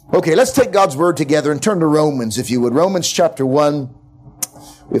Okay, let's take God's Word together and turn to Romans, if you would. Romans chapter 1.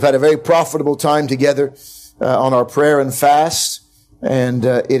 We've had a very profitable time together on our prayer and fast, and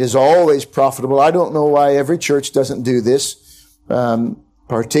it is always profitable. I don't know why every church doesn't do this,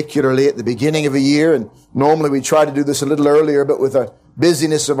 particularly at the beginning of a year, and normally we try to do this a little earlier, but with the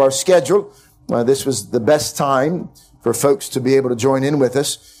busyness of our schedule, this was the best time for folks to be able to join in with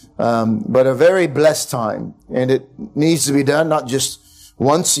us, but a very blessed time, and it needs to be done not just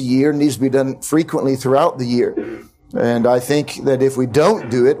once a year, needs to be done frequently throughout the year. And I think that if we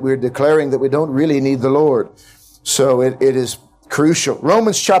don't do it, we're declaring that we don't really need the Lord. So it is crucial.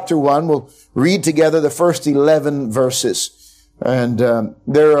 Romans chapter 1, we'll read together the first 11 verses. And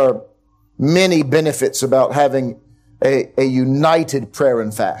there are many benefits about having a united prayer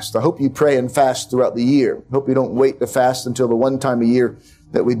and fast. I hope you pray and fast throughout the year. I hope you don't wait to fast until the one time a year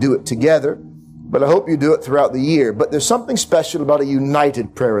that we do it together. But I hope you do it throughout the year. But there's something special about a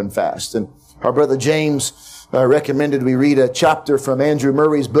united prayer and fast. And our brother James recommended we read a chapter from Andrew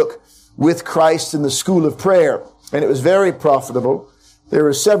Murray's book, With Christ in the School of Prayer. And it was very profitable. There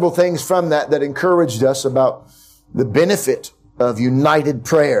were several things from that encouraged us about the benefit of united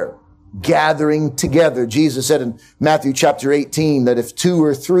prayer, gathering together. Jesus said in Matthew chapter 18 that if 2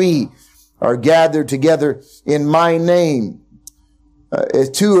 or 3 are gathered together in my name,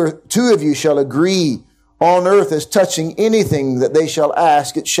 if two of you shall agree on earth as touching anything that they shall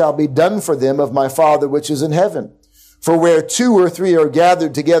ask, it shall be done for them of my Father which is in heaven. For where 2 or 3 are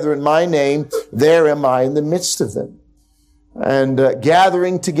gathered together in my name, there am I in the midst of them. And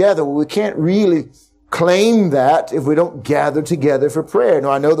gathering together, we can't really claim that if we don't gather together for prayer.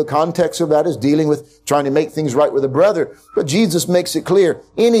 Now, I know the context of that is dealing with trying to make things right with a brother, but Jesus makes it clear,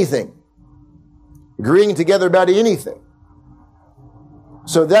 anything. Agreeing together about anything.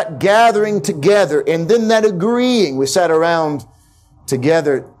 So that gathering together and then that agreeing, we sat around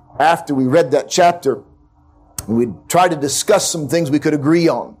together after we read that chapter and we tried to discuss some things we could agree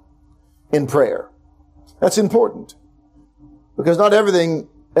on in prayer. That's important because not everything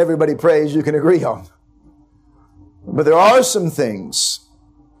everybody prays you can agree on. But there are some things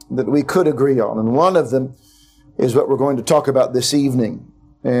that we could agree on, and one of them is what we're going to talk about this evening.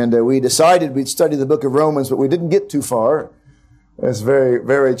 And we decided we'd study the book of Romans, but we didn't get too far. It's very,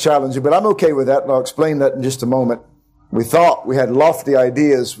 very challenging, but I'm okay with that, and I'll explain that in just a moment. We thought we had lofty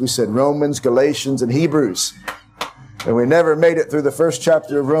ideas. We said Romans, Galatians, and Hebrews, and we never made it through the first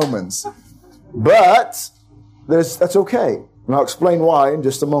chapter of Romans. But that's okay, and I'll explain why in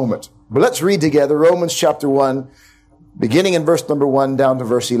just a moment. But let's read together Romans chapter 1, beginning in verse number 1 down to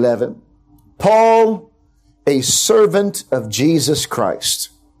verse 11. Paul, a servant of Jesus Christ,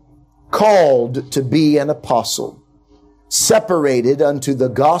 called to be an apostle, separated unto the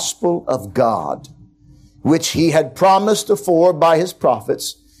gospel of God, which he had promised afore by his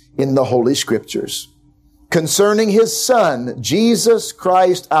prophets in the Holy Scriptures, concerning his Son, Jesus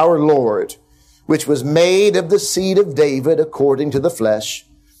Christ our Lord, which was made of the seed of David according to the flesh,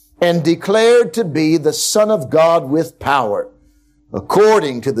 and declared to be the Son of God with power,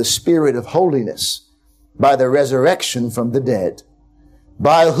 according to the Spirit of holiness, by the resurrection from the dead,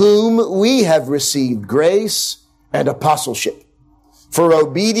 by whom we have received grace and apostleship, for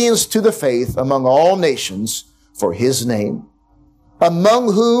obedience to the faith among all nations for his name,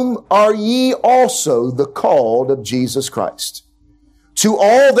 among whom are ye also the called of Jesus Christ. To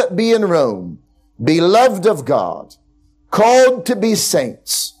all that be in Rome, beloved of God, called to be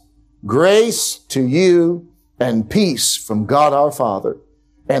saints, grace to you and peace from God our Father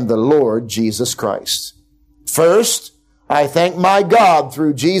and the Lord Jesus Christ. First, I thank my God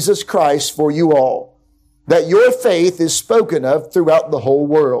through Jesus Christ for you all, that your faith is spoken of throughout the whole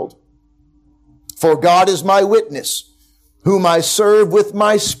world. For God is my witness, whom I serve with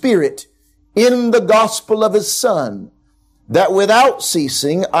my spirit in the gospel of his Son, that without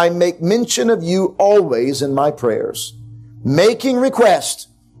ceasing I make mention of you always in my prayers, making request,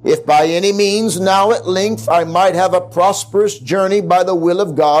 if by any means now at length I might have a prosperous journey by the will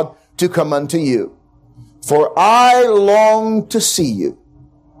of God to come unto you. For I long to see you,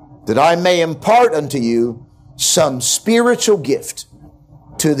 that I may impart unto you some spiritual gift,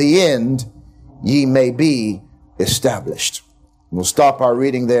 to the end ye may be established. We'll stop our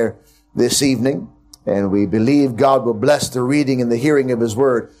reading there this evening, and we believe God will bless the reading and the hearing of his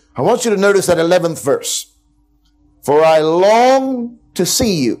word. I want you to notice that 11th verse. For I long to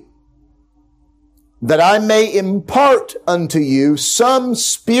see you, that I may impart unto you some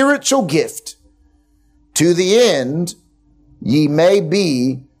spiritual gift, to the end ye may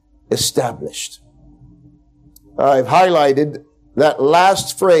be established. I've highlighted that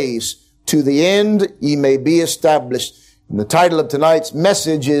last phrase, to the end ye may be established. And the title of tonight's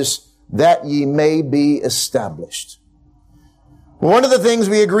message is That Ye May Be Established. One of the things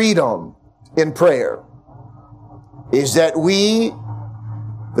we agreed on in prayer is that we,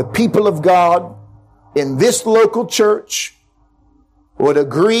 the people of God, in this local church, would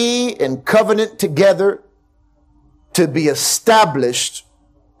agree and covenant together to be established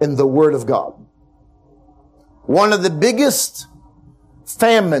in the Word of God. One of the biggest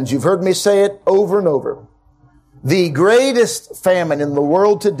famines, you've heard me say it over and over, the greatest famine in the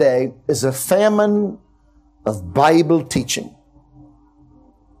world today is a famine of Bible teaching.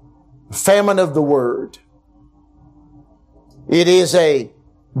 A famine of the Word. It is a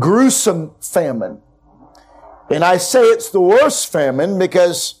gruesome famine. And I say it's the worst famine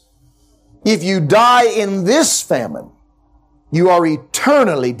because if you die in this famine, you are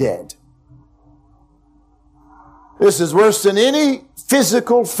eternally dead. This is worse than any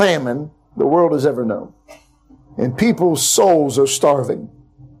physical famine the world has ever known. And people's souls are starving.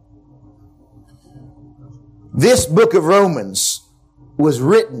 This book of Romans was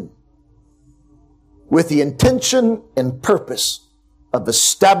written with the intention and purpose of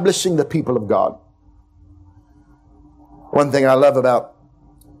establishing the people of God. One thing I love about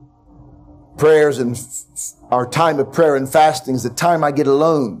prayers and our time of prayer and fasting is the time I get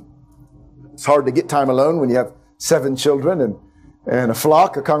alone. It's hard to get time alone when you have 7 children and a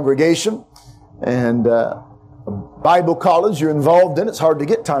flock, a congregation, and a Bible college you're involved in. It's hard to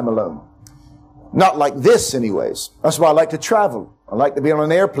get time alone. Not like this anyways. That's why I like to travel. I like to be on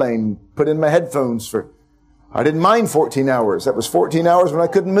an airplane, put in my headphones I didn't mind 14 hours. That was 14 hours when I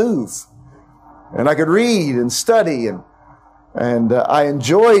couldn't move. And I could read and study and I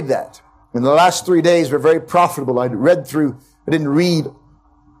enjoyed that. And the last 3 days were very profitable. I didn't read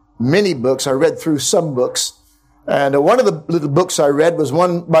many books. I read through some books. And one of the little books I read was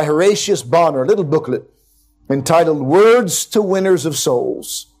one by Horatius Bonner, a little booklet entitled Words to Winners of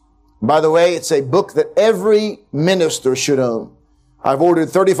Souls. By the way, it's a book that every minister should own. I've ordered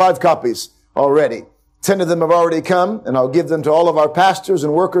 35 copies already. 10 of them have already come, and I'll give them to all of our pastors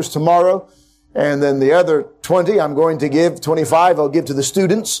and workers tomorrow. And then the other 20 I'm going to give, 25 I'll give to the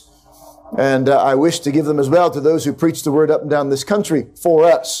students. And I wish to give them as well to those who preach the word up and down this country for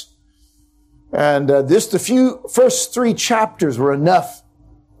us. And the first 3 chapters were enough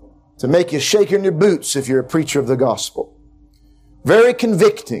to make you shake in your boots if you're a preacher of the gospel. Very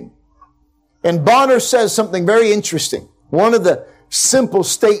convicting. And Bonner says something very interesting. One of the simple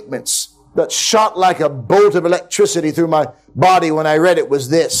statements that shot like a bolt of electricity through my body when I read it was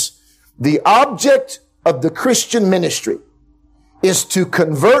this: the object of the Christian ministry is to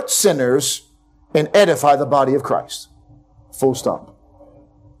convert sinners and edify the body of Christ. Full stop.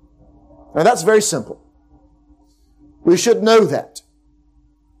 Now that's very simple. We should know that.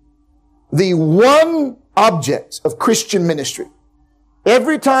 The one object of Christian ministry,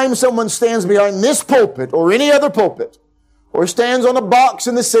 every time someone stands behind this pulpit or any other pulpit or stands on a box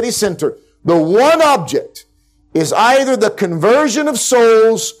in the city center, the one object is either the conversion of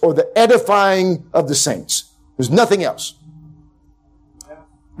souls or the edifying of the saints. There's nothing else.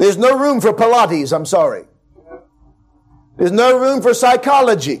 There's no room for Pilates, I'm sorry. There's no room for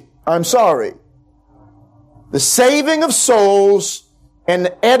psychology, I'm sorry. The saving of souls and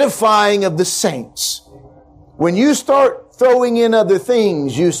the edifying of the saints. When you start throwing in other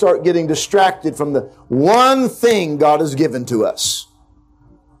things, you start getting distracted from the one thing God has given to us.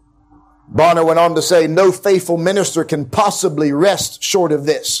 Bonner went on to say, no faithful minister can possibly rest short of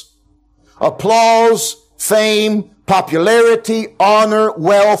this. Applause, fame, popularity, honor,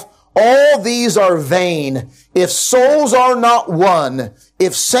 wealth, all these are vain. If souls are not won,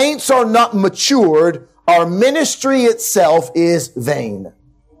 if saints are not matured, our ministry itself is vain.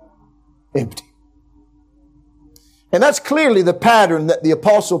 Empty. And that's clearly the pattern that the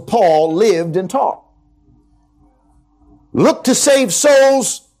Apostle Paul lived and taught. Look to save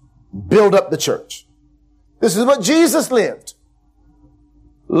souls, build up the church. This is what Jesus lived.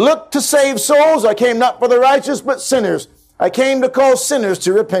 Look to save souls. I came not for the righteous, but sinners. I came to call sinners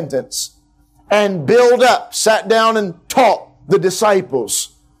to repentance. And build up. Sat down and taught the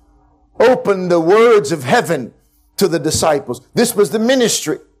disciples. Opened the words of heaven to the disciples. This was the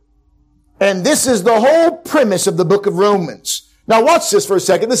ministry. And this is the whole premise of the book of Romans. Now watch this for a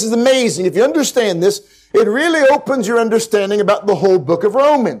second. This is amazing. If you understand this, it really opens your understanding about the whole book of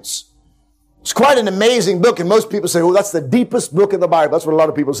Romans. It's quite an amazing book, and most people say, oh, that's the deepest book in the Bible. That's what a lot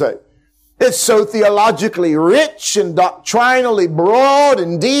of people say. It's so theologically rich and doctrinally broad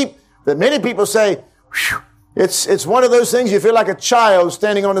and deep that many people say, whew, it's one of those things you feel like a child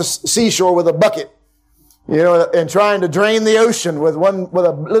standing on a seashore with a bucket, and trying to drain the ocean with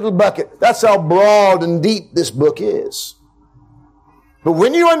a little bucket. That's how broad and deep this book is. But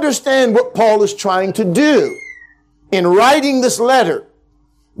when you understand what Paul is trying to do in writing this letter,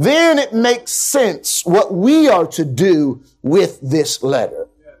 then it makes sense what we are to do with this letter.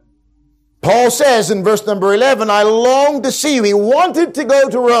 Paul says in verse number 11, I long to see you. He wanted to go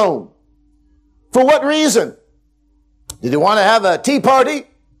to Rome. For what reason? Did he want to have a tea party?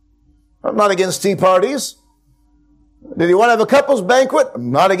 I'm not against tea parties. Did he want to have a couple's banquet?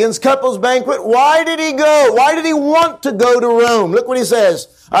 I'm not against couple's banquet. Why did he go? Why did he want to go to Rome? Look what he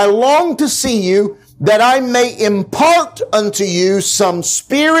says. I long to see you that I may impart unto you some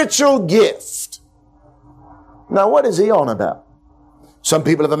spiritual gift. Now, what is he on about? Some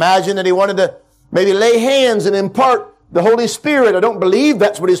people have imagined that he wanted to maybe lay hands and impart the Holy Spirit. I don't believe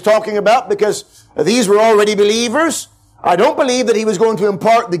that's what he's talking about because these were already believers. I don't believe that he was going to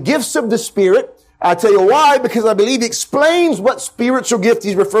impart the gifts of the Spirit. I'll tell you why, because I believe he explains what spiritual gift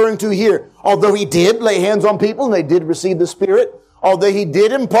he's referring to here. Although he did lay hands on people and they did receive the Spirit, although he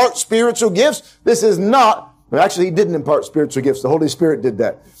did impart spiritual gifts, this is not, well, actually he didn't impart spiritual gifts. The Holy Spirit did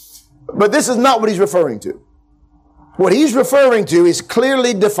that. But this is not what he's referring to. What he's referring to is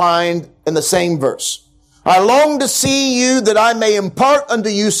clearly defined in the same verse. I long to see you that I may impart unto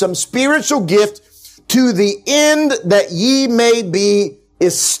you some spiritual gift to the end that ye may be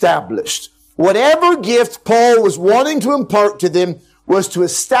established. Whatever gift Paul was wanting to impart to them was to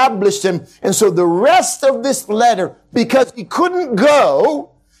establish them. And so the rest of this letter, because he couldn't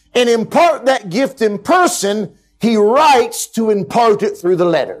go and impart that gift in person, he writes to impart it through the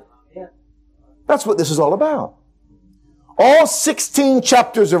letter. That's what this is all about. All 16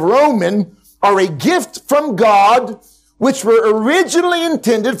 chapters of Romans are a gift from God, which were originally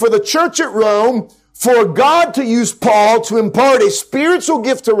intended for the church at Rome, for God to use Paul to impart a spiritual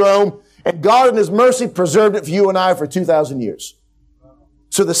gift to Rome, and God in His mercy preserved it for you and I for 2,000 years.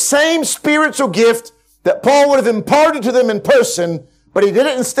 So the same spiritual gift that Paul would have imparted to them in person, but he did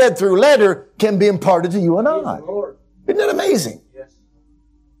it instead through letter, can be imparted to you and I. Isn't that amazing? Yes.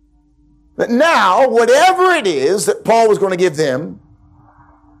 That now, whatever it is that Paul was going to give them,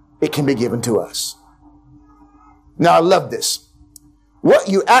 it can be given to us. Now, I love this. What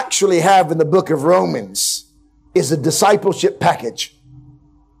you actually have in the book of Romans is a discipleship package.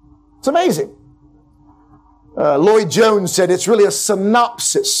 It's amazing. Lloyd Jones said it's really a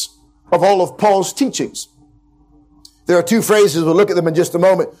synopsis of all of Paul's teachings. There are two phrases, we'll look at them in just a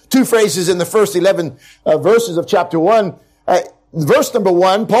moment. Two phrases in the first 11 verses of chapter 1. Verse number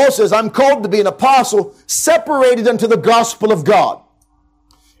 1, Paul says, I'm called to be an apostle, separated unto the gospel of God.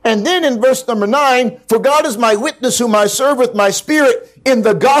 And then in verse number 9, for God is my witness whom I serve with my spirit in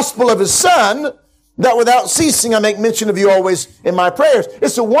the gospel of His Son, that without ceasing I make mention of you always in my prayers.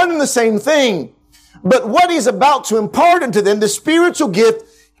 It's the one and the same thing. But what he's about to impart into them, the spiritual gift,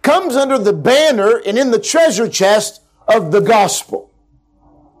 comes under the banner and in the treasure chest of the gospel.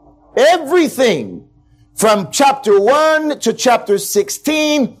 Everything from chapter 1 to chapter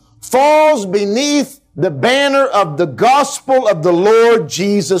 16 falls beneath the banner of the gospel of the Lord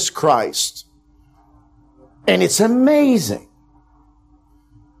Jesus Christ. And it's amazing.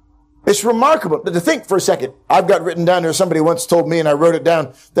 It's remarkable. But to think for a second, I've got written down here, somebody once told me, and I wrote it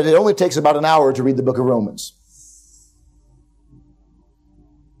down, that it only takes about an hour to read the book of Romans.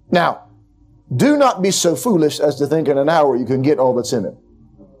 Now, do not be so foolish as to think in an hour you can get all that's in it.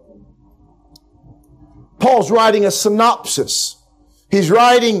 Paul's writing a synopsis. He's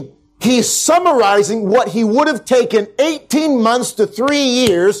summarizing what he would have taken 18 months to 3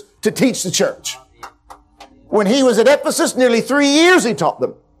 years to teach the church. When he was at Ephesus, nearly 3 years he taught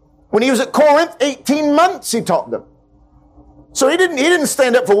them. When he was at Corinth, 18 months he taught them. So he didn't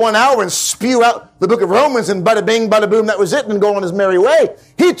stand up for 1 hour and spew out the book of Romans and bada bing, bada boom, that was it, and go on his merry way.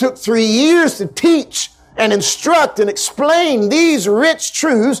 He took 3 years to teach and instruct and explain these rich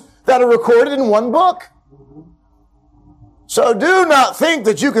truths that are recorded in one book. So do not think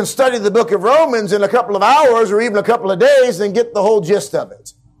that you can study the book of Romans in a couple of hours or even a couple of days and get the whole gist of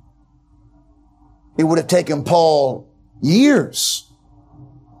it. It would have taken Paul years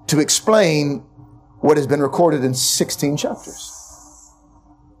to explain what has been recorded in 16 chapters.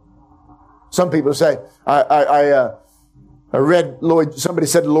 Some people say, I read somebody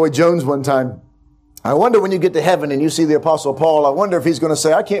said to Lloyd Jones one time, I wonder when you get to heaven and you see the Apostle Paul, I wonder if he's going to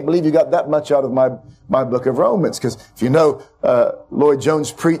say, I can't believe you got that much out of my book of Romans. Because if you know, Lloyd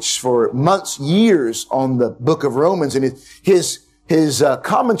Jones preached for months, years on the book of Romans, and his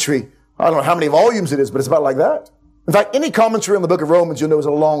commentary, I don't know how many volumes it is, but it's about like that. In fact, any commentary on the book of Romans you'll know is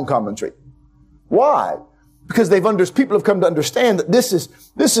a long commentary. Why? Because people have come to understand that this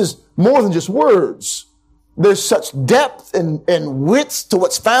is more than just words. There's such depth and width to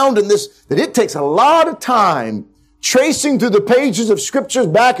what's found in this that it takes a lot of time tracing through the pages of scriptures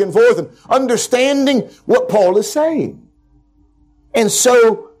back and forth and understanding what Paul is saying. And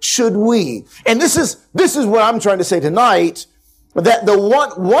so should we. And this is what I'm trying to say tonight, that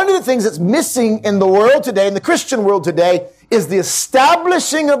one of the things that's missing in the world today, in the Christian world today, is the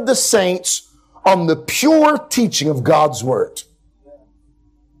establishing of the saints on the pure teaching of God's word.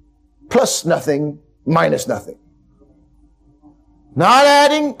 Plus nothing, minus nothing. Not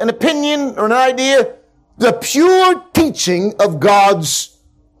adding an opinion or an idea. The pure teaching of God's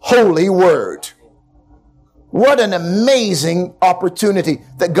holy word. What an amazing opportunity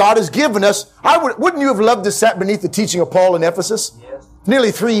that God has given us. Wouldn't you have loved to sat beneath the teaching of Paul in Ephesus? Yes.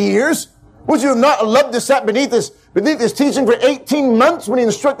 Nearly 3 years. Would you have not loved to sat beneath this teaching for 18 months when he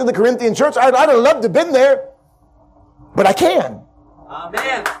instructed the Corinthian church? I'd have loved to have been there. But I can.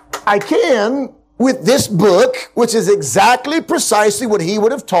 Amen. I can with this book, which is exactly precisely what he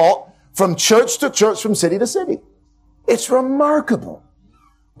would have taught from church to church, from city to city. It's remarkable.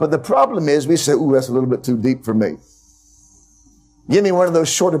 But the problem is we say, ooh, that's a little bit too deep for me. Give me one of those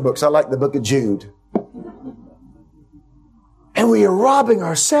shorter books. I like the book of Jude. And we are robbing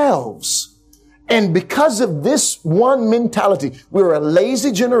ourselves. And because of this one mentality, we're a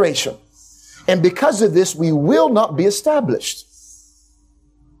lazy generation. And because of this, we will not be established.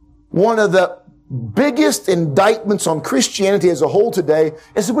 One of the biggest indictments on Christianity as a whole today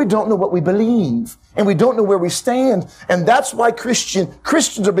is that we don't know what we believe and we don't know where we stand. And that's why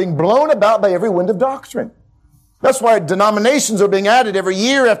Christians are being blown about by every wind of doctrine. That's why denominations are being added every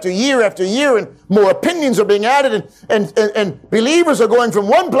year after year after year, and more opinions are being added, and believers are going from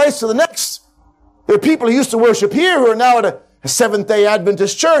one place to the next. There are people who used to worship here who are now at a Seventh-day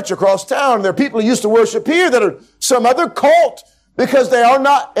Adventist church across town. There are people who used to worship here that are some other cult, because they are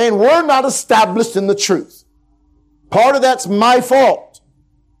not and were not established in the truth. Part of that's my fault.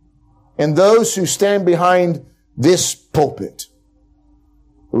 And those who stand behind this pulpit,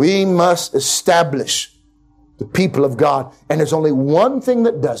 we must establish the people of God. And there's only one thing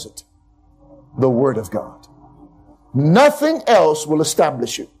that does it. The Word of God. Nothing else will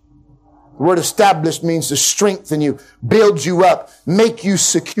establish you. The word established means to strengthen you, build you up, make you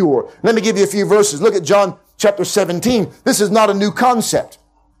secure. Let me give you a few verses. Look at John chapter 17. This is not a new concept.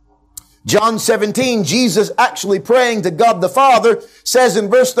 John 17, Jesus actually praying to God the Father, says in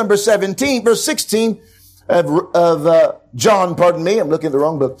verse 16 of John, pardon me, I'm looking at the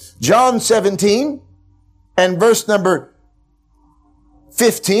wrong book. John 17 and verse number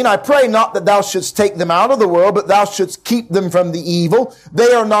 15, I pray not that thou shouldst take them out of the world, but thou shouldst keep them from the evil.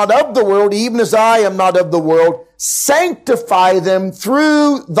 They are not of the world, even as I am not of the world. Sanctify them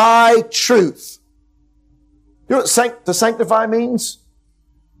through thy truth. You know what to sanctify means?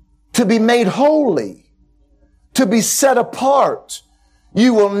 To be made holy. To be set apart.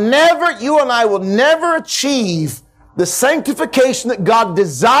 You and I will never achieve the sanctification that God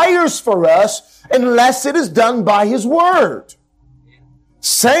desires for us unless it is done by His Word.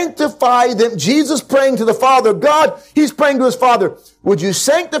 Sanctify them. Jesus praying to the Father. God, He's praying to His Father. Would you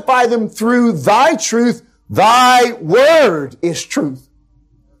sanctify them through thy truth? Thy word is truth.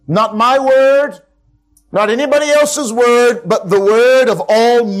 Not my word, not anybody else's word, but the word of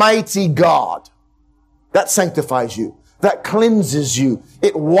Almighty God. That sanctifies you. That cleanses you.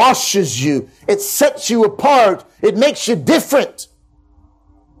 It washes you. It sets you apart. It makes you different.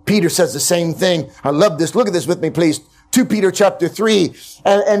 Peter says the same thing. I love this. Look at this with me, please. 2 Peter chapter 3.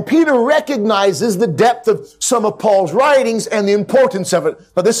 And Peter recognizes the depth of some of Paul's writings and the importance of it.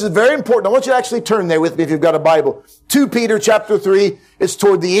 Now, this is very important. I want you to actually turn there with me if you've got a Bible. 2 Peter chapter 3. It's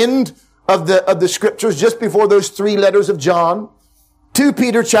toward the end of the scriptures, just before those 3 letters of John. 2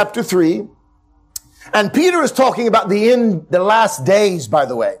 Peter chapter 3. And Peter is talking about the last days, by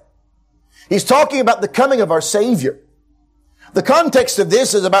the way. He's talking about the coming of our Savior. The context of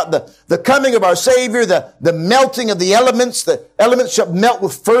this is about the coming of our Savior, the melting of the elements. The elements shall melt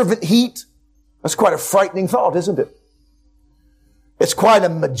with fervent heat. That's quite a frightening thought, isn't it? It's quite a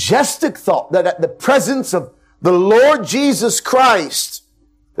majestic thought that at the presence of the Lord Jesus Christ,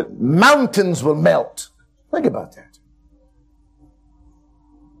 that mountains will melt. Think about that.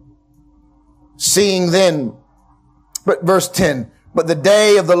 Seeing then, but verse 10, but the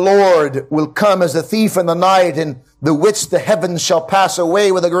day of the Lord will come as a thief in the night, in the which the heavens shall pass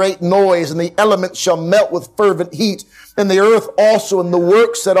away with a great noise, and the elements shall melt with fervent heat, and the earth also and the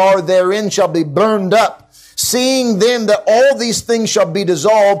works that are therein shall be burned up. Seeing then that all these things shall be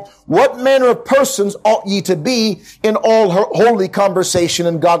dissolved, what manner of persons ought ye to be in all holy conversation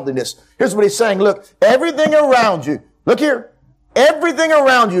and godliness? Here's what he's saying. Look, everything around you, look here, everything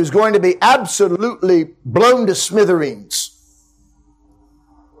around you is going to be absolutely blown to smithereens.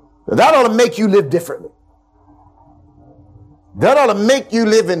 That ought to make you live differently. That ought to make you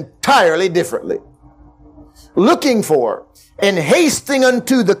live entirely differently. Looking for and hasting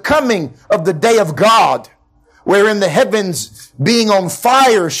unto the coming of the day of God, wherein the heavens being on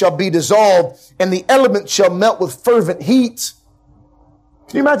fire shall be dissolved, and the elements shall melt with fervent heat.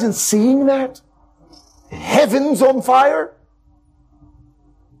 Can you imagine seeing that? Heavens on fire?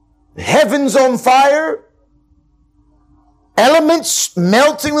 Heavens on fire? Elements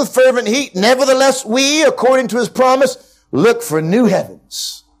melting with fervent heat. Nevertheless, we, according to his promise, look for new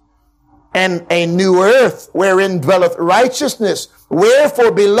heavens and a new earth wherein dwelleth righteousness.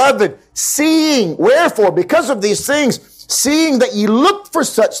 Wherefore, beloved, wherefore, because of these things, seeing that ye look for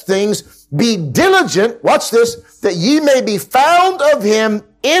such things, be diligent, watch this, that ye may be found of him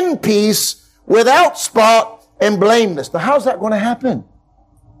in peace, without spot and blameless. Now, how's that going to happen?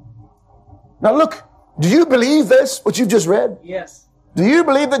 Now, look, do you believe this, what you've just read? Yes. Do you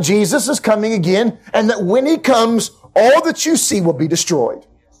believe that Jesus is coming again and that when he comes, all that you see will be destroyed?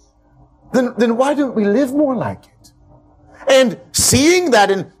 Then why don't we live more like it? And seeing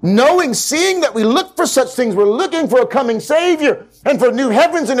that and seeing that we look for such things, we're looking for a coming Savior and for new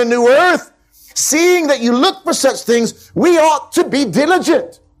heavens and a new earth. Seeing that you look for such things, we ought to be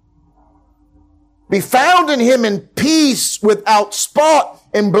diligent. Be found in him in peace, without spot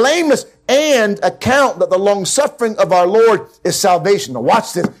and blameless, and account that the long suffering of our Lord is salvation. Now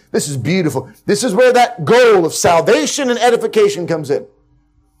watch this. This is beautiful. This is where that goal of salvation and edification comes in.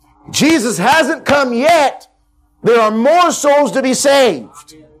 Jesus hasn't come yet. There are more souls to be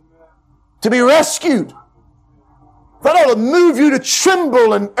saved, to be rescued. That ought to move you to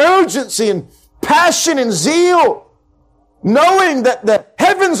tremble and urgency and passion and zeal, knowing that the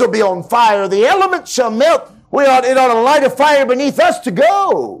heavens will be on fire, the elements shall melt. It ought to light a fire beneath us to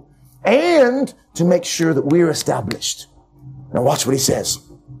go and to make sure that we're established. Now watch what he says.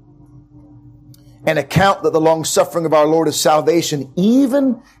 And account that the long suffering of our Lord is salvation,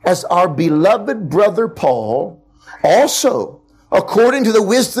 even as our beloved brother Paul also, according to the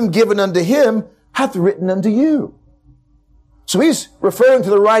wisdom given unto him, hath written unto you. So he's referring to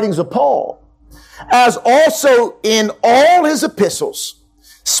the writings of Paul, as also in all his epistles,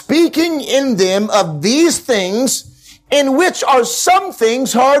 speaking in them of these things, in which are some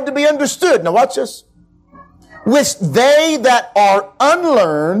things hard to be understood. Now watch this. Which they that are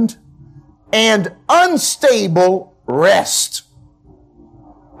unlearned and unstable rest,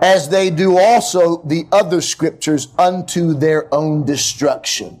 as they do also the other scriptures unto their own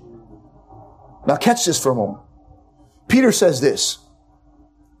destruction. Now catch this for a moment. Peter says this.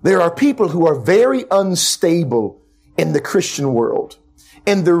 There are people who are very unstable in the Christian world.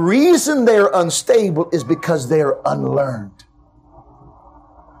 And the reason they're unstable is because they're unlearned.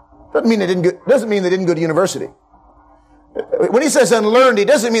 Doesn't mean they didn't go to university. When he says unlearned, he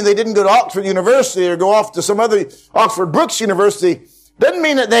doesn't mean they didn't go to Oxford University or go off to some other Oxford Brookes University. Doesn't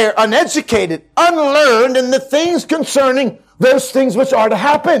mean that they're uneducated, unlearned in the things concerning those things which are to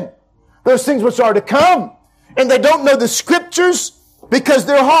happen, those things which are to come. And they don't know the scriptures because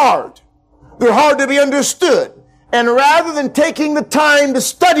they're hard. They're hard to be understood. And rather than taking the time to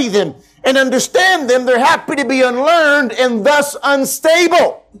study them and understand them, they're happy to be unlearned and thus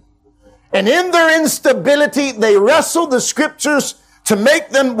unstable. And in their instability, they wrestle the scriptures to make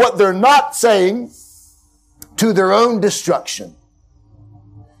them what they're not saying to their own destruction.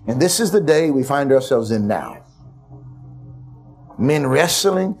 And this is the day we find ourselves in now. Men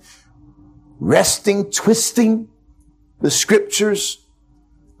resting, twisting the scriptures.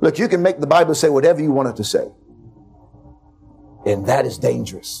 Look, you can make the Bible say whatever you want it to say. And that is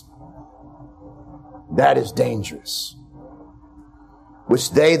dangerous. That is dangerous.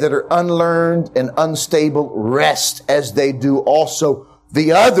 Which they that are unlearned and unstable rest, as they do also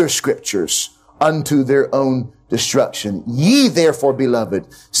the other scriptures unto their own destruction. Ye therefore, beloved,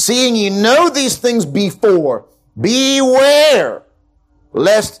 seeing ye know these things before, beware,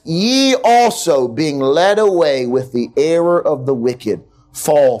 lest ye also, being led away with the error of the wicked,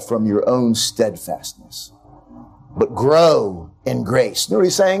 fall from your own steadfastness. But grow in grace. You know what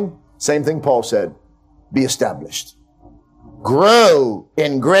he's saying? Same thing Paul said. Be established. Grow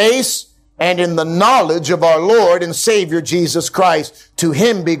in grace and in the knowledge of our Lord and Savior Jesus Christ. To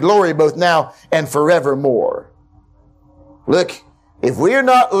him be glory both now and forevermore. Look, if we're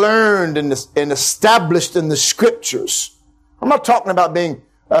not learned and established in the scriptures, I'm not talking about being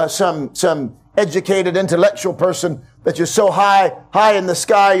some educated intellectual person that you're so high in the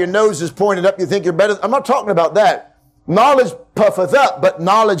sky, your nose is pointed up, you think you're better. I'm not talking about that. Knowledge puffeth up, but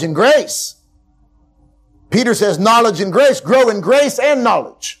knowledge and grace. Peter says knowledge and grace, grow in grace and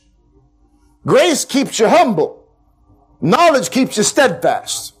knowledge. Grace keeps you humble. Knowledge keeps you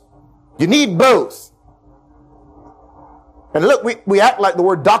steadfast. You need both. And look, we act like the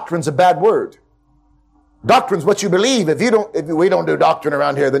word doctrine's a bad word. Doctrine's what you believe. If we don't do doctrine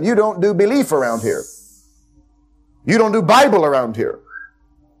around here, then you don't do belief around here. You don't do Bible around here.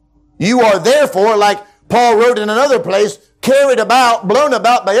 You are therefore, like Paul wrote in another place, carried about, blown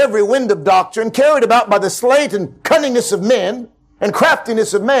about by every wind of doctrine, carried about by the sleight and cunningness of men and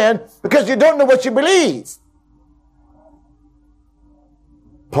craftiness of man, because you don't know what you believe.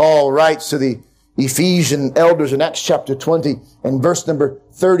 Paul writes to the Ephesian elders in Acts chapter 20 and verse number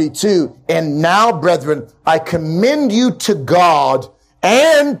 32, "And now, brethren, I commend you to God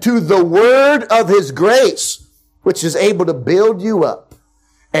and to the word of his grace, which is able to build you up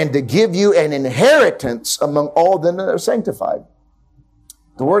and to give you an inheritance among all them that are sanctified."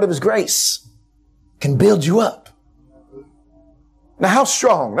 The word of his grace can build you up. Now, how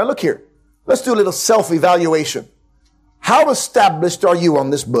strong? Now, look here. Let's do a little self-evaluation. How established are you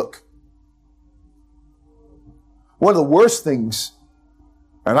on this book? One of the worst things,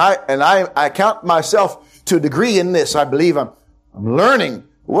 and I count myself to a degree in this, I believe I'm learning.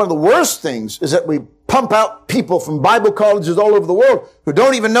 One of the worst things is that we pump out people from Bible colleges all over the world who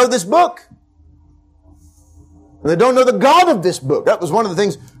don't even know this book. And they don't know the God of this book. That was one of the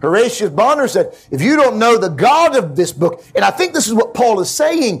things Horatius Bonner said. If you don't know the God of this book, and I think this is what Paul is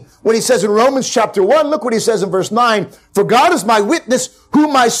saying when he says in Romans chapter 1, look what he says in verse 9, "For God is my witness,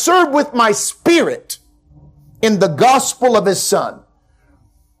 whom I serve with my spirit in the gospel of his Son."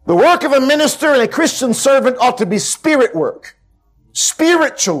 The work of a minister and a Christian servant ought to be spirit work,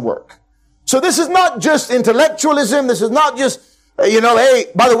 spiritual work. So this is not just intellectualism. This is not just, hey,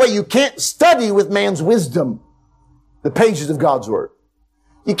 by the way, you can't study with man's wisdom the pages of God's Word.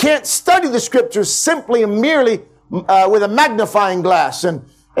 You can't study the Scriptures simply and merely with a magnifying glass and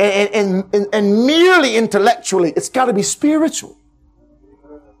merely intellectually. It's got to be spiritual.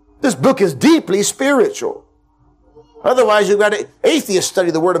 This book is deeply spiritual. Otherwise, you've got atheists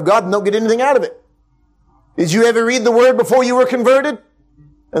study the Word of God and don't get anything out of it. Did you ever read the Word before you were converted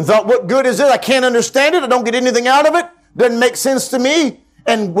and thought, what good is it? I can't understand it. I don't get anything out of it. Doesn't make sense to me.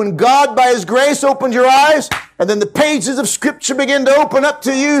 And when God, by his grace, opened your eyes, and then the pages of Scripture begin to open up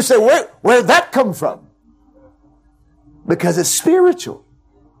to you, say, where'd that come from? Because it's spiritual.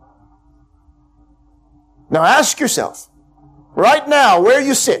 Now ask yourself, right now, where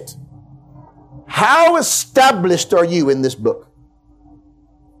you sit, how established are you in this book?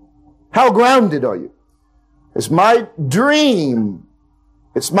 How grounded are you? It's my dream,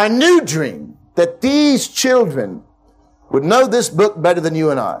 it's my new dream, that these children would know this book better than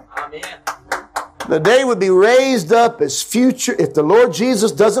you and I. Amen. That they would be raised up as future, if the Lord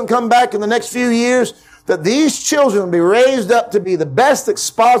Jesus doesn't come back in the next few years, that these children would be raised up to be the best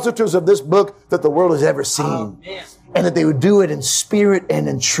expositors of this book that the world has ever seen. Amen. And that they would do it in spirit and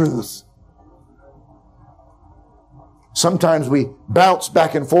in truth. Sometimes we bounce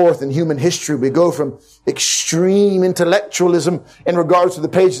back and forth in human history. We go from extreme intellectualism in regards to the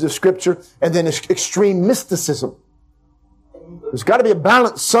pages of Scripture and then extreme mysticism. There's got to be a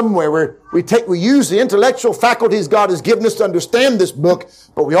balance somewhere where we use the intellectual faculties God has given us to understand this book,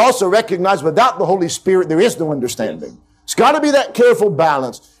 but we also recognize without the Holy Spirit, there is no understanding. It's got to be that careful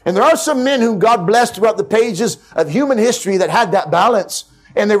balance. And there are some men whom God blessed throughout the pages of human history that had that balance.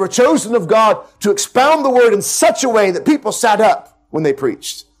 And they were chosen of God to expound the word in such a way that people sat up when they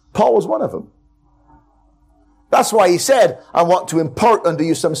preached. Paul was one of them. That's why he said, I want to impart unto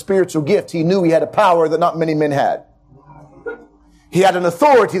you some spiritual gift. He knew he had a power that not many men had. He had an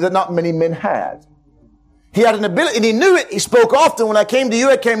authority that not many men had. He had an ability, and he knew it. He spoke often, when I came to you,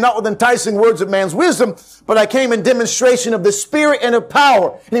 I came not with enticing words of man's wisdom, but I came in demonstration of the Spirit and of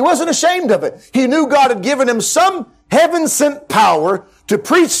power. And he wasn't ashamed of it. He knew God had given him some heaven-sent power to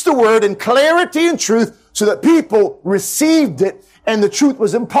preach the word in clarity and truth so that people received it and the truth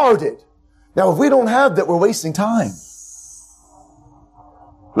was imparted. Now, if we don't have that, we're wasting time.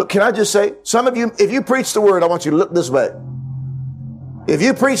 Look, can I just say, some of you, if you preach the word, I want you to look this way. If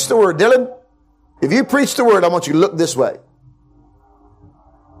you preach the word, Dylan, if you preach the word, I want you to look this way.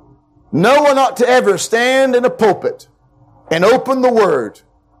 No one ought to ever stand in a pulpit and open the word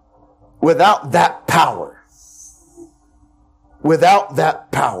without that power. Without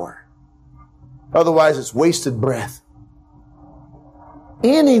that power. Otherwise, it's wasted breath.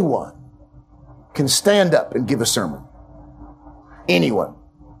 Anyone can stand up and give a sermon. Anyone.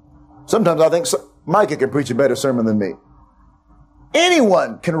 Sometimes I think Micah can preach a better sermon than me.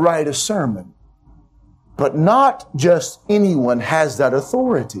 Anyone can write a sermon, but not just anyone has that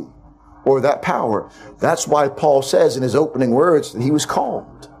authority or that power. That's why Paul says in his opening words that he was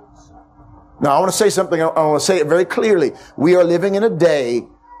called. Now, I want to say something. I want to say it very clearly. We are living in a day,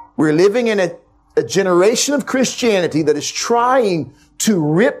 we're living in a generation of Christianity that is trying to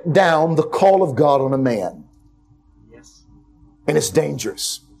rip down the call of God on a man. Yes. And it's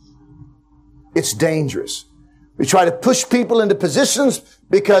dangerous. It's dangerous. We try to push people into positions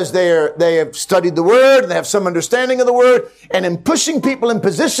because they have studied the Word and they have some understanding of the Word. And in pushing people in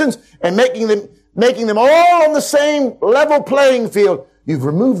positions and making them all on the same level playing field, you've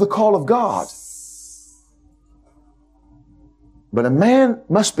removed the call of God. But a man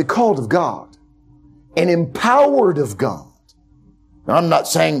must be called of God and empowered of God. Now, I'm not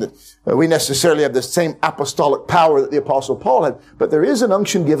saying that we necessarily have the same apostolic power that the Apostle Paul had, but there is an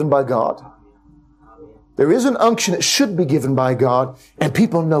unction given by God. There is an unction that should be given by God, and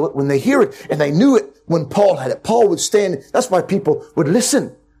people know it when they hear it, and they knew it when Paul had it. Paul would stand. That's why people would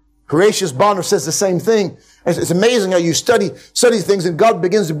listen. Horatius Bonar says the same thing. It's amazing how you study things and God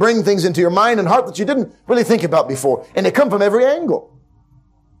begins to bring things into your mind and heart that you didn't really think about before. And they come from every angle.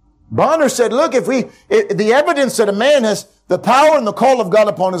 Bonar said, look, if the evidence that a man has the power and the call of God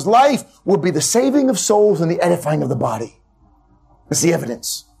upon his life would be the saving of souls and the edifying of the body. That's the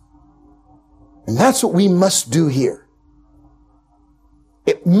evidence. And that's what we must do here.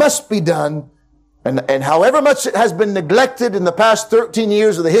 It must be done. And however much it has been neglected in the past 13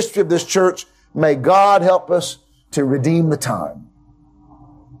 years of the history of this church, may God help us to redeem the time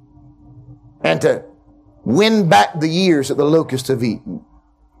and to win back the years that the locusts have eaten.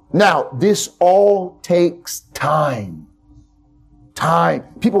 Now, this all takes time. Time.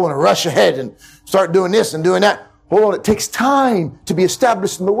 People want to rush ahead and start doing this and doing that. Hold on, it takes time to be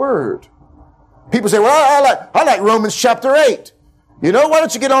established in the Word. People say, well, I like Romans chapter 8. You know, why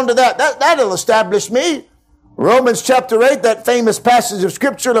don't you get on to that? That'll establish me. Romans chapter 8, that famous passage of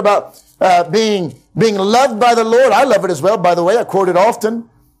Scripture about being loved by the Lord. I love it as well, by the way. I quote it often.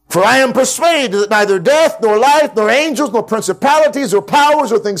 For I am persuaded that neither death, nor life, nor angels, nor principalities, or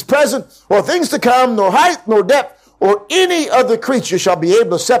powers, or things present, or things to come, nor height, nor depth, or any other creature shall be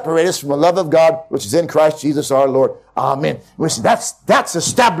able to separate us from the love of God, which is in Christ Jesus our Lord. Amen. That's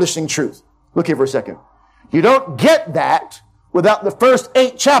establishing truth. Look here for a second. You don't get that without the first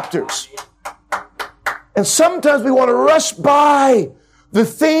 8 chapters. And sometimes we want to rush by the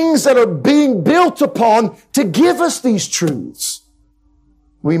things that are being built upon to give us these truths.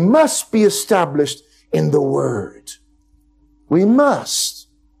 We must be established in the Word. We must.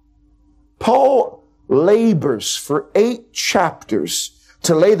 Paul labors for 8 chapters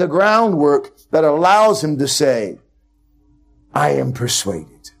to lay the groundwork that allows him to say, I am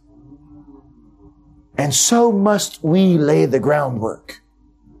persuaded. And so must we lay the groundwork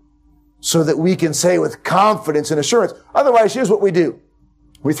so that we can say with confidence and assurance. Otherwise, here's what we do.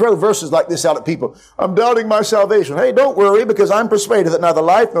 We throw verses like this out at people. I'm doubting my salvation. Hey, don't worry, because I'm persuaded that neither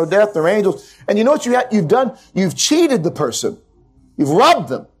life, nor death, nor angels. And you know what you've done? You've cheated the person. You've robbed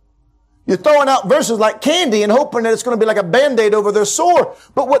them. You're throwing out verses like candy and hoping that it's going to be like a Band-Aid over their sore.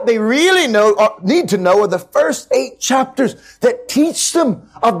 But what they really need to know are the first 8 chapters that teach them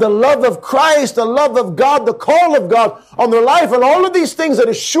of the love of Christ, the love of God, the call of God on their life, and all of these things that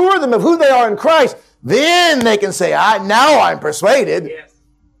assure them of who they are in Christ. Then they can say, now I'm persuaded. Yes.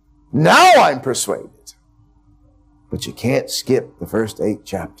 Now I'm persuaded. But you can't skip the first 8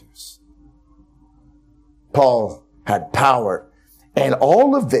 chapters. Paul had power. And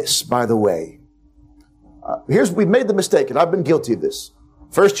all of this, by the way, we've made the mistake, and I've been guilty of this.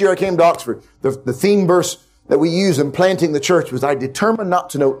 First year I came to Oxford, the theme verse that we use in planting the church was, I determined not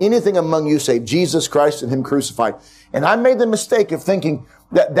to know anything among you save Jesus Christ and Him crucified. And I made the mistake of thinking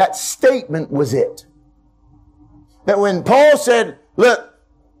that that statement was it. That when Paul said, look,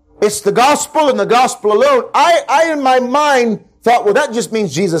 it's the gospel and the gospel alone, I in my mind thought, well, that just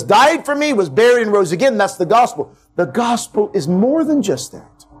means Jesus died for me, was buried and rose again. That's the gospel. The gospel is more than just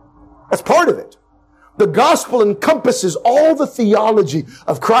that. That's part of it. The gospel encompasses all the theology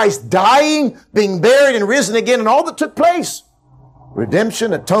of Christ dying, being buried and risen again, and all that took place.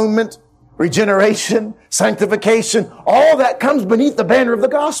 Redemption, atonement, regeneration, sanctification, all that comes beneath the banner of the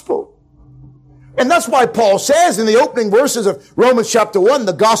gospel. And that's why Paul says in the opening verses of Romans chapter 1,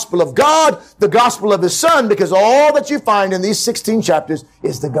 the gospel of God, the gospel of His Son, because all that you find in these 16 chapters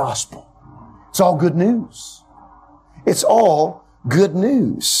is the gospel. It's all good news. It's all good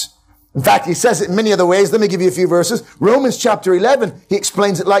news. In fact, he says it in many other ways. Let me give you a few verses. Romans chapter 11, he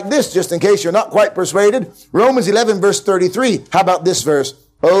explains it like this, just in case you're not quite persuaded. Romans 11, verse 33. How about this verse?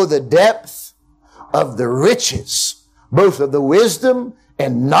 Oh, the depth of the riches, both of the wisdom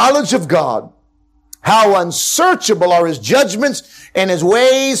and knowledge of God. How unsearchable are His judgments and His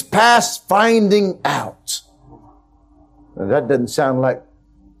ways past finding out. Now, that doesn't sound like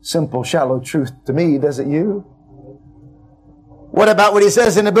simple, shallow truth to me, does it you? What about what he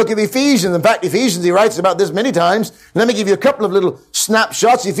says in the book of Ephesians? In fact, Ephesians, he writes about this many times. Let me give you a couple of little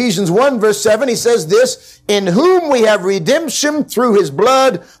snapshots. Ephesians 1 verse 7, he says this, in whom we have redemption through his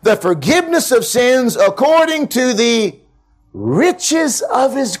blood, the forgiveness of sins according to the riches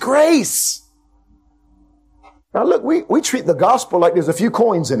of his grace. Now look, we treat the gospel like there's a few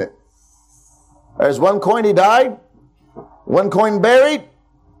coins in it. There's one coin he died, one coin buried,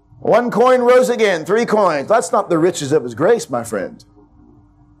 one coin rose again, 3 coins. That's not the riches of his grace, my friend.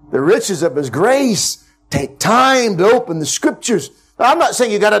 The riches of his grace take time to open the scriptures. Now, I'm not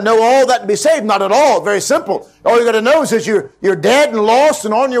saying you got to know all that to be saved. Not at all. Very simple. All you got to know is that you're dead and lost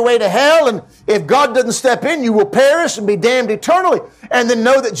and on your way to hell. And if God doesn't step in, you will perish and be damned eternally. And then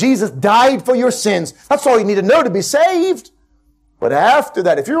know that Jesus died for your sins. That's all you need to know to be saved. But after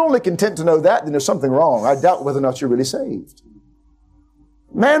that, if you're only content to know that, then there's something wrong. I doubt whether or not you're really saved.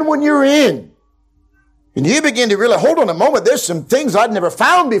 Man, when you're in, and you begin to realize, hold on a moment, there's some things I'd never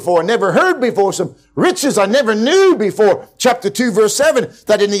found before, never heard before, some riches I never knew before. Chapter 2, verse 7,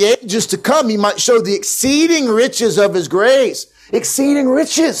 that in the ages to come, he might show the exceeding riches of his grace. Exceeding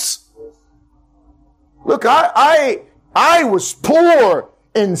riches. Look, I was poor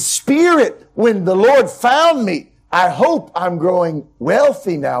in spirit when the Lord found me. I hope I'm growing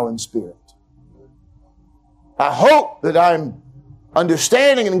wealthy now in spirit. I hope that I'm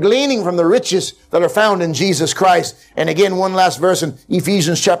understanding and gleaning from the riches that are found in Jesus Christ. And again, one last verse in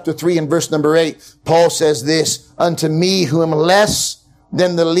Ephesians chapter 3 and verse number 8, Paul says this, unto me who am less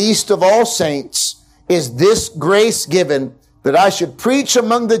than the least of all saints is this grace given, that I should preach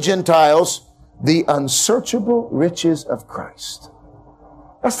among the Gentiles the unsearchable riches of Christ.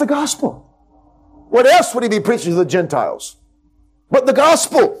 That's the gospel. What else would he be preaching to the Gentiles but the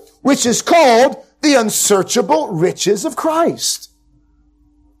gospel, which is called the unsearchable riches of Christ?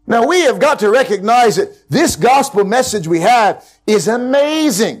 Now, we have got to recognize that this gospel message we have is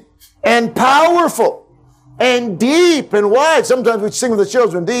amazing and powerful and deep and wide. Sometimes we sing with the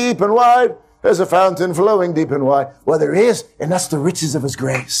children, deep and wide, there's a fountain flowing deep and wide. Well, there is, and that's the riches of his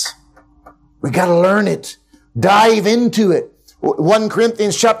grace. We got to learn it, dive into it. 1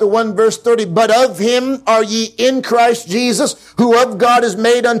 Corinthians chapter 1 verse 30, but of him are ye in Christ Jesus, who of God is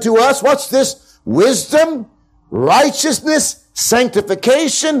made unto us. What's this? Wisdom, righteousness,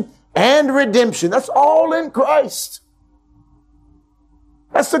 sanctification, and redemption. That's all in Christ.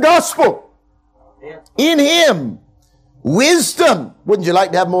 That's the gospel. In him. Wisdom. Wouldn't you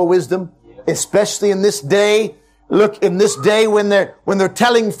like to have more wisdom? Especially in this day. Look, in this day when they're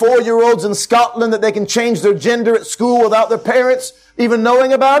telling 4-year-olds in Scotland that they can change their gender at school without their parents even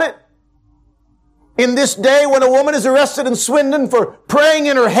knowing about it. In this day when a woman is arrested in Swindon for praying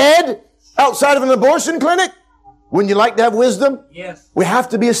in her head outside of an abortion clinic. Wouldn't you like to have wisdom? Yes. We have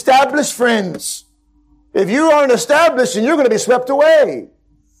to be established, friends. If you aren't established, then you're going to be swept away.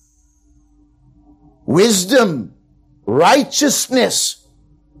 Wisdom, righteousness.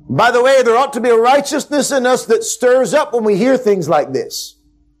 By the way, there ought to be a righteousness in us that stirs up when we hear things like this.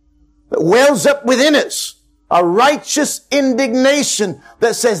 That wells up within us. A righteous indignation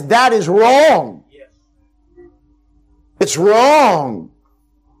that says that is wrong. Yes. It's wrong.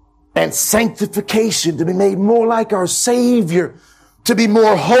 And sanctification, to be made more like our Savior, to be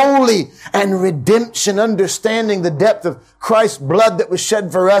more holy, and redemption, understanding the depth of Christ's blood that was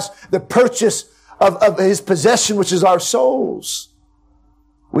shed for us, the purchase of his possession, which is our souls.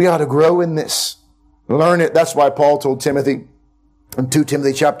 We ought to grow in this. Learn it. That's why Paul told Timothy in 2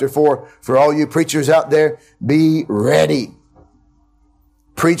 Timothy chapter 4, for all you preachers out there, be ready.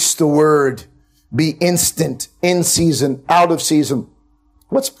 Preach the word. Be instant, in season, out of season.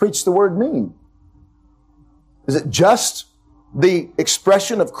 What's preach the word mean? Is it just the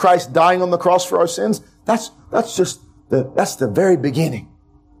expression of Christ dying on the cross for our sins? That's the very beginning.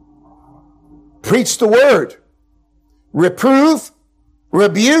 Preach the word. Reprove,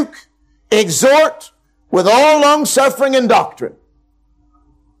 rebuke, exhort with all long suffering and doctrine.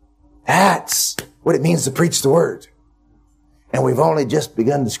 That's what it means to preach the word. And we've only just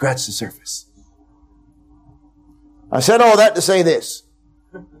begun to scratch the surface. I said all that to say this.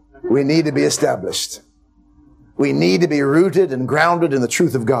 We need to be established. We need to be rooted and grounded in the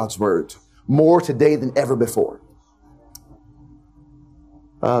truth of God's word. More today than ever before.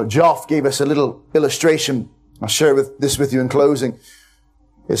 Joff gave us a little illustration. I'll share this with you in closing.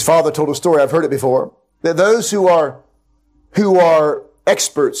 His father told a story. I've heard it before. That those who are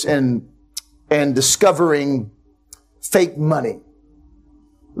experts in discovering fake money,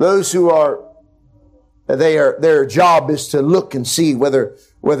 those who their job is to look and see whether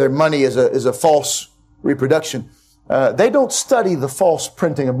money is a false reproduction. They don't study the false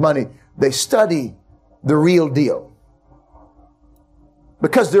printing of money. They study the real deal.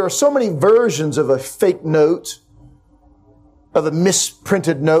 Because there are so many versions of a fake note, of a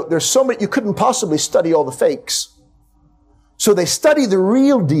misprinted note. There's so many, you couldn't possibly study all the fakes. So they study the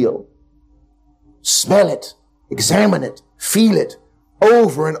real deal. Smell it, examine it, feel it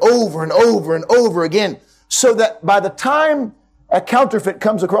over and over and over and over again. So that by the time a counterfeit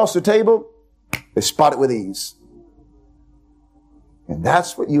comes across the table, they spot it with ease. And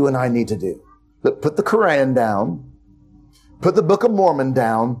that's what you and I need to do. Put the Quran down, put the Book of Mormon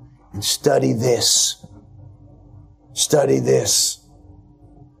down, and study this. Study this.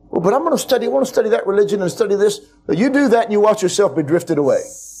 Well, but I want to study that religion and study this. But you do that and you watch yourself be drifted away.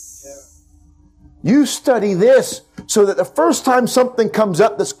 You study this so that the first time something comes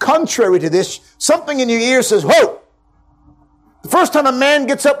up that's contrary to this, something in your ear says, whoa! The first time a man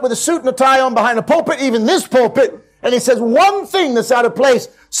gets up with a suit and a tie on behind a pulpit, even this pulpit, and he says one thing that's out of place,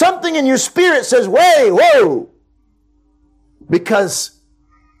 something in your spirit says, whoa! Because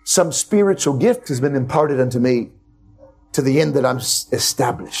some spiritual gift has been imparted unto me to the end that I'm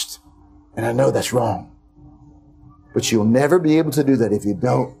established. And I know that's wrong. But you'll never be able to do that if you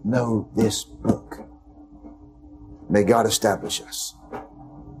don't know this book. May God establish us.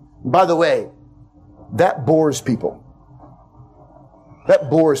 By the way, that bores people. That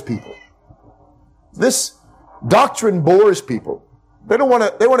bores people. This doctrine bores people. They want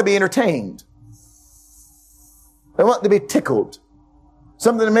to be entertained. They want to be tickled.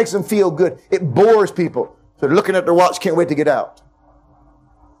 Something that makes them feel good. It bores people. So they're looking at their watch, can't wait to get out.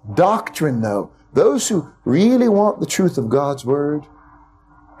 Doctrine, though, those who really want the truth of God's Word,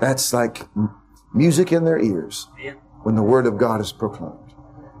 that's like music in their ears when the Word of God is proclaimed.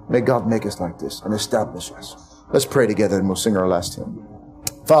 May God make us like this and establish us. Let's pray together and we'll sing our last hymn.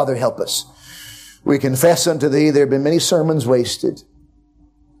 Father, help us. We confess unto Thee there have been many sermons wasted,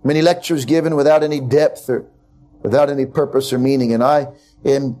 many lectures given without any depth or without any purpose or meaning, and I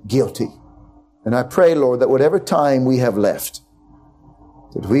am guilty. And I pray, Lord, that whatever time we have left,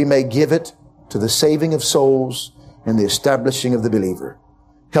 that we may give it to the saving of souls and the establishing of the believer.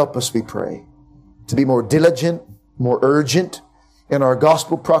 Help us, we pray, to be more diligent, more urgent in our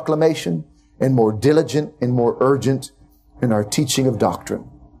gospel proclamation, and more diligent and more urgent in our teaching of doctrine.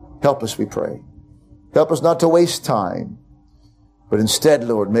 Help us, we pray. Help us not to waste time, but instead,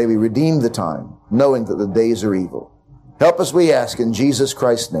 Lord, may we redeem the time, knowing that the days are evil. Help us, we ask, in Jesus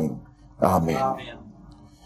Christ's name. Amen. Amen.